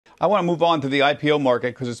I want to move on to the IPO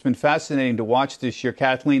market because it's been fascinating to watch this year.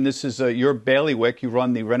 Kathleen, this is your bailiwick. You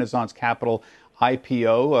run the Renaissance Capital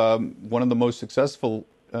IPO, one of the most successful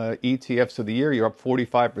ETFs of the year. You're up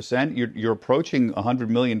 45%. You're approaching $100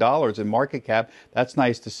 million in market cap. That's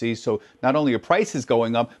nice to see. So not only are prices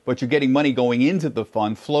going up, but you're getting money going into the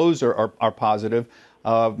fund. Flows are positive.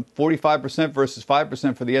 45% versus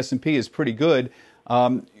 5% for the S&P is pretty good.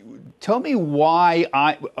 Tell me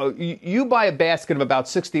why you buy a basket of about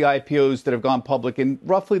 60 IPOs that have gone public in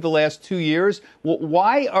roughly the last 2 years.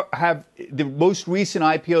 Why have the most recent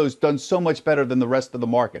IPOs done so much better than the rest of the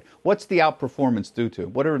market? What's the outperformance due to?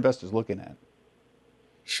 What are investors looking at?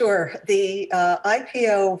 Sure. The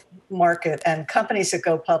IPO market and companies that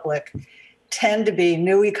go public tend to be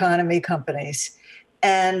new economy companies.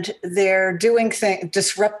 And they're doing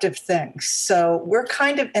disruptive things. So we're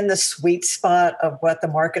kind of in the sweet spot of what the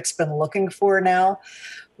market's been looking for now.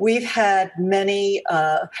 We've had many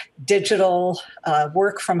digital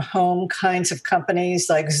work from home kinds of companies,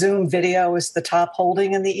 like Zoom Video is the top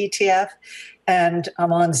holding in the ETF. And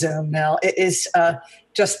I'm on Zoom now. It is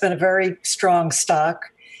just been a very strong stock.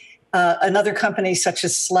 Another company such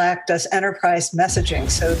as Slack does enterprise messaging.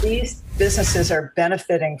 So these businesses are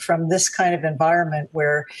benefiting from this kind of environment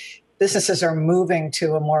where businesses are moving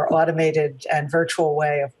to a more automated and virtual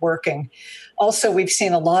way of working. Also, we've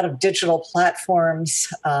seen a lot of digital platforms,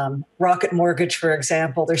 Rocket Mortgage, for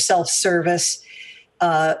example, they're self-service.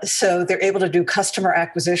 So they're able to do customer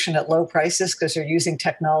acquisition at low prices because they're using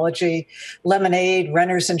technology. Lemonade,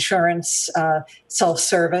 renters insurance,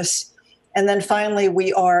 self-service. And then finally,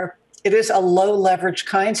 it is a low leverage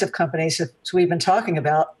kinds of companies that we've been talking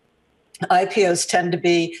about. IPOs tend to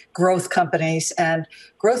be growth companies, and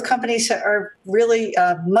growth companies are really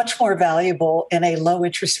much more valuable in a low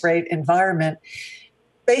interest rate environment,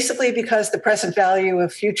 basically because the present value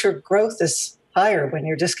of future growth is higher when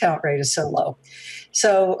your discount rate is so low.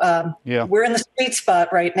 So we're in the sweet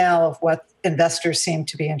spot right now of what investors seem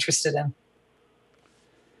to be interested in.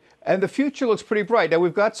 And the future looks pretty bright. Now,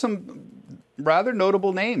 we've got some rather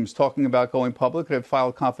notable names talking about going public that have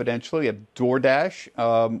filed confidentially. We have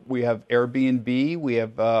DoorDash, we have Airbnb, we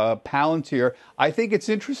have Palantir. I think it's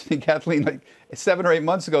interesting, Kathleen, like 7 or 8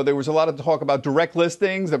 months ago, there was a lot of talk about direct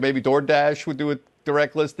listings, that maybe DoorDash would do a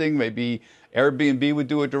direct listing, maybe Airbnb would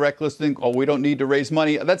do a direct listing. Oh, we don't need to raise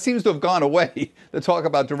money. That seems to have gone away, the talk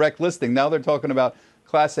about direct listing. Now they're talking about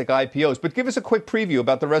classic IPOs. But give us a quick preview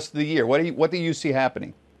about the rest of the year. What do you see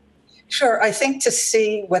happening? Sure. I think to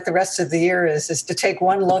see what the rest of the year is to take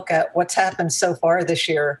one look at what's happened so far this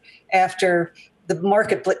year after the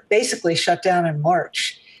market basically shut down in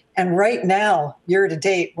March. And right now, year to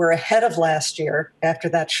date, we're ahead of last year after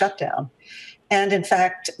that shutdown. And in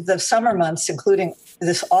fact, the summer months, including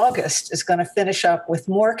this August, is going to finish up with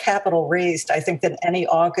more capital raised, I think, than any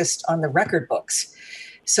August on the record books.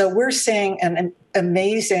 So we're seeing an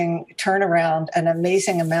amazing turnaround, an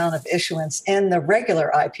amazing amount of issuance in the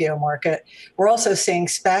regular IPO market. We're also seeing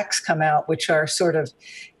SPACs come out, which are sort of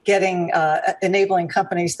enabling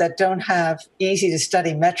companies that don't have easy to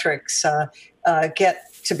study metrics get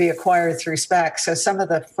to be acquired through SPACs. So some of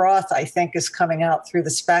the froth, I think, is coming out through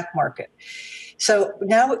the SPAC market. So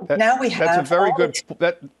now we have. That's a very good.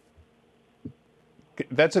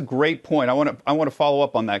 That's a great point. I want to follow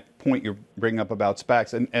up on that point you're bringing up about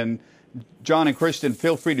SPACs. And John and Christian,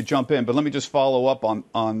 feel free to jump in. But let me just follow up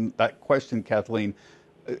on that question, Kathleen.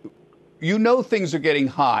 You know things are getting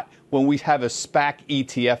hot when we have a SPAC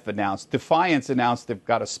ETF announced. Defiance announced they've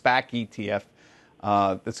got a SPAC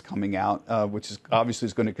ETF that's coming out, which is obviously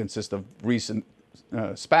is going to consist of recent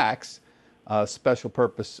SPACs, special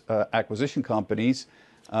purpose acquisition companies.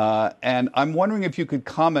 And I'm wondering if you could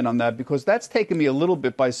comment on that, because that's taken me a little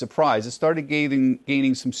bit by surprise. It started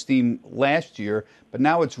gaining some steam last year, but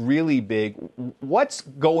now it's really big. What's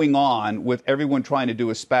going on with everyone trying to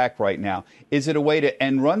do a SPAC right now? Is it a way to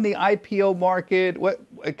end run the IPO market?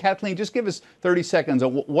 Kathleen, just give us 30 seconds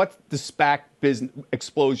on what the SPAC business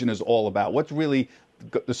explosion is all about. What's really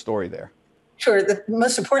the story there? Sure. The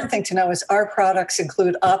most important thing to know is our products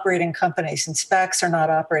include operating companies, and SPACs are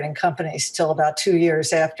not operating companies till about 2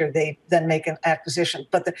 years after they then make an acquisition.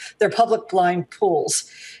 But they're public blind pools.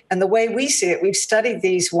 And the way we see it, we've studied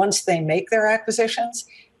these once they make their acquisitions,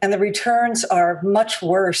 and the returns are much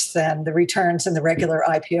worse than the returns in the regular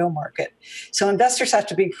IPO market. So investors have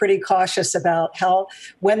to be pretty cautious about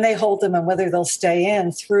when they hold them and whether they'll stay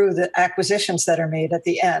in through the acquisitions that are made at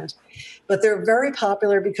the end. But they're very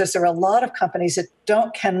popular because there are a lot of companies that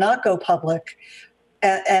cannot go public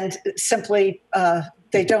and simply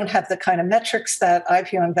they don't have the kind of metrics that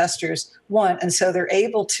IPO investors want. And so they're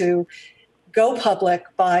able to go public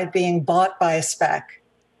by being bought by a SPAC.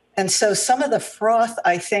 And so some of the froth,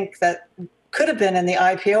 I think, that could have been in the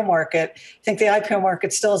IPO market, I think the IPO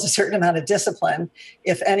market still has a certain amount of discipline.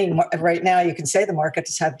 If any, right now you can say the market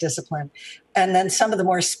does have discipline. And then some of the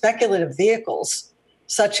more speculative vehicles,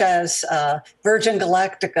 such as Virgin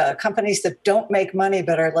Galactica, companies that don't make money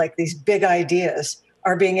but are like these big ideas,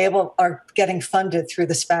 are getting funded through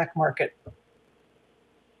the SPAC market.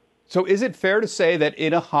 So is it fair to say that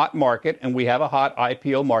in a hot market, and we have a hot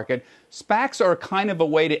IPO market, SPACs are kind of a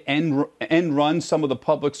way to end run some of the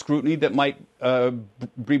public scrutiny that might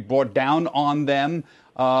be brought down on them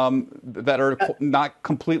that are not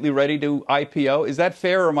completely ready to IPO? Is that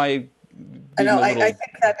fair, or am I being I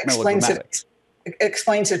think that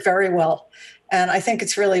explains it very well. And I think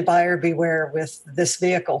it's really buyer beware with this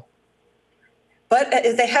vehicle. But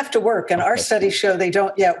they have to work, and our studies show they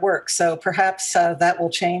don't yet work. So perhaps that will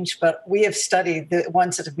change. But we have studied the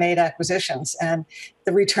ones that have made acquisitions, and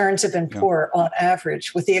the returns have been poor on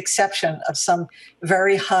average, with the exception of some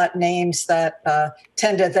very hot names that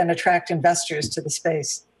tend to then attract investors to the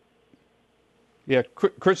space. Yeah,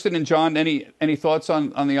 Kristen and John, any thoughts on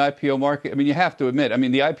the IPO market? I mean, you have to admit, I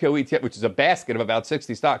mean, the IPO ETF, which is a basket of about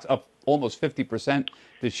 60 stocks, up almost 50%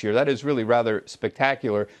 this year. That is really rather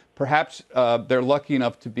spectacular. Perhaps they're lucky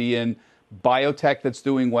enough to be in biotech that's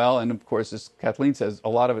doing well. And of course, as Kathleen says, a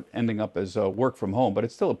lot of it ending up as work from home. But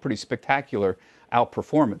it's still a pretty spectacular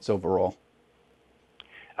outperformance overall.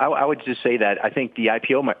 I would just say that I think the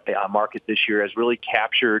IPO market this year has really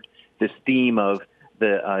captured this theme of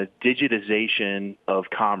the digitization of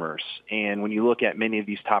commerce. And when you look at many of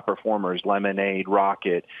these top performers, Lemonade,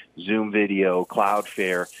 Rocket, Zoom Video,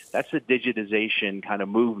 Cloudflare, that's a digitization kind of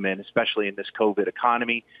movement, especially in this COVID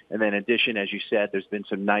economy. And then in addition, as you said, there's been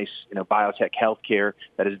some nice, biotech healthcare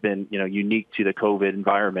that has been, unique to the COVID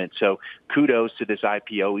environment. So kudos to this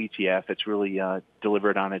IPO ETF. It's really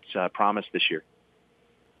delivered on its promise this year.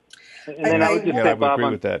 And then I would just say, Bob, agree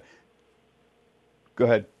with that. Go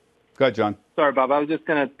ahead. Go ahead, John. Sorry, Bob. I was just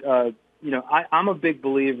going to, I'm a big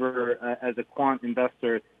believer as a quant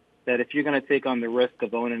investor that if you're going to take on the risk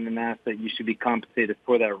of owning an asset, you should be compensated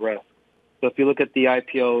for that risk. So if you look at the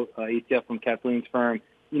IPO ETF from Kathleen's firm,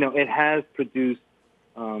 it has produced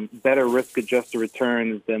better risk-adjusted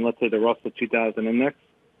returns than, let's say, the Russell 2000 index.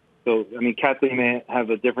 So, I mean, Kathleen may have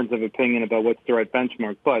a difference of opinion about what's the right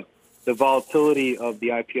benchmark, but the volatility of the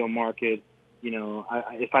IPO market,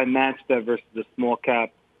 if I match that versus the small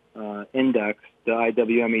cap index, the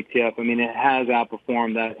IWM ETF, I mean, it has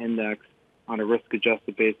outperformed that index on a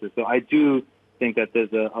risk-adjusted basis. So I do think that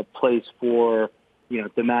there's a place for,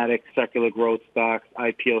 thematic secular growth stocks,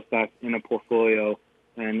 IPO stocks in a portfolio.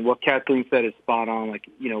 And what Kathleen said is spot on. Like,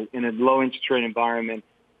 in a low interest rate environment,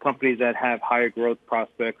 companies that have higher growth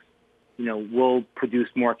prospects, will produce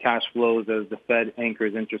more cash flows as the Fed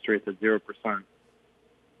anchors interest rates at 0%.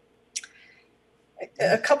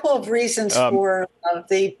 A couple of reasons for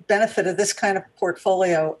the benefit of this kind of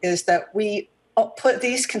portfolio is that we put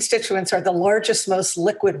these constituents are the largest, most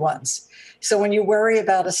liquid ones. So when you worry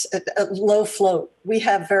about a low float, we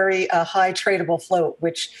have very high tradable float,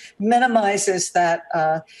 which minimizes that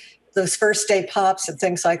those first day pops and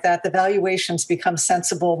things like that. The valuations become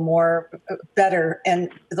sensible, better in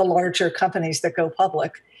the larger companies that go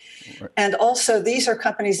public. Right. And also, these are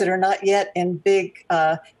companies that are not yet in big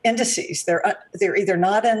indices. They're either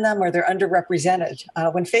not in them or they're underrepresented.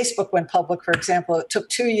 When Facebook went public, for example, it took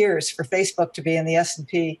 2 years for Facebook to be in the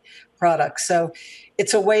S&P product. So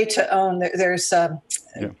it's a way to own. There's some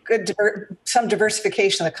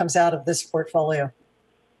diversification that comes out of this portfolio.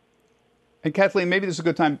 And Kathleen, maybe this is a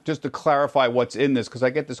good time just to clarify what's in this, because I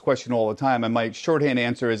get this question all the time. And my shorthand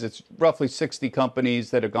answer is it's roughly 60 companies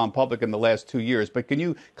that have gone public in the last 2 years. But can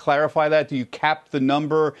you clarify that? Do you cap the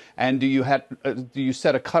number? And do you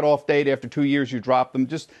set a cutoff date after 2 years you drop them?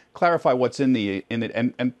 Just clarify what's in it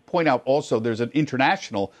and point out also there's an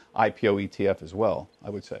international IPO ETF as well, I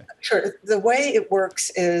would say. Sure. The way it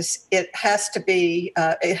works is it has to be,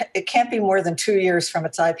 it can't be more than 2 years from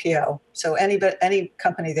its IPO. So any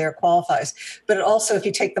company there qualifies. But it also, if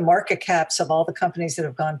you take the market caps of all the companies that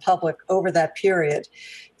have gone public over that period,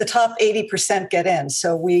 the top 80% get in.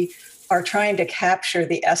 So we are trying to capture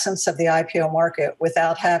the essence of the IPO market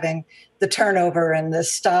without having the turnover and the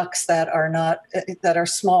stocks that are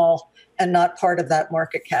small and not part of that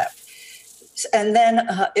market cap. And then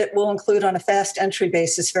it will include on a fast entry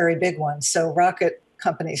basis very big ones. So Rocket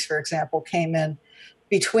companies, for example, came in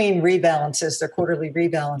between rebalances, their quarterly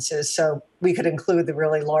rebalances, so we could include the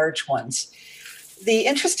really large ones. The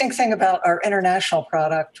interesting thing about our international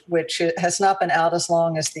product, which has not been out as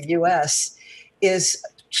long as the US, is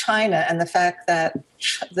China and the fact that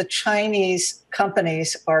the Chinese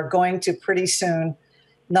companies are going to pretty soon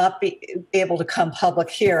not be able to come public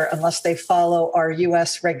here unless they follow our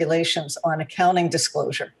U.S. regulations on accounting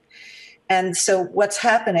disclosure. And so what's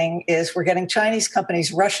happening is we're getting Chinese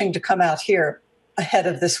companies rushing to come out here ahead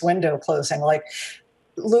of this window closing. Like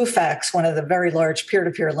Lufax, one of the very large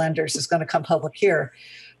peer-to-peer lenders, is going to come public here.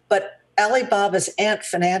 But Alibaba's Ant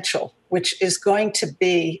Financial, which is going to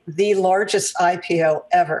be the largest IPO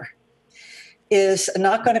ever, is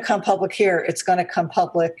not going to come public here. It's going to come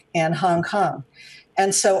public in Hong Kong.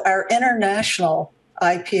 And so our international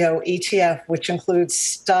IPO ETF, which includes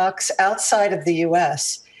stocks outside of the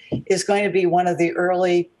US, is going to be one of the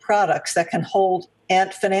early products that can hold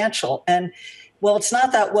Ant Financial. And well, it's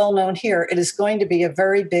not that well known here. It is going to be a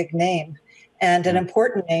very big name and an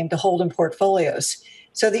important name to hold in portfolios.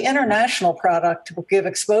 So the international product will give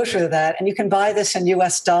exposure to that, and you can buy this in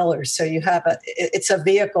US dollars. So you have it's a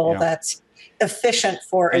vehicle that's efficient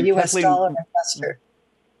for a US dollar investor.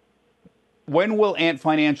 When will Ant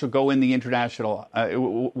Financial go in the international?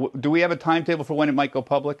 Do we have a timetable for when it might go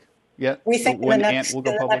public yet? We think in the next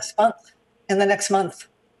month. In the next month.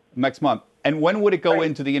 Next month. And when would it go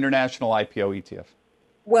into the international IPO ETF?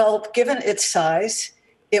 Well, given its size,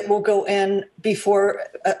 it will go in before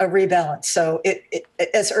a rebalance. So it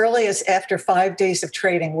as early as after 5 days of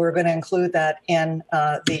trading, we're going to include that in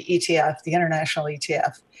the ETF, the international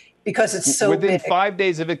ETF, because it's so within big. 5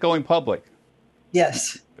 days of it going public?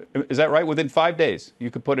 Yes. Is that right? Within 5 days, you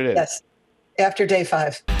could put it in? Yes, after day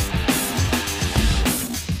 5.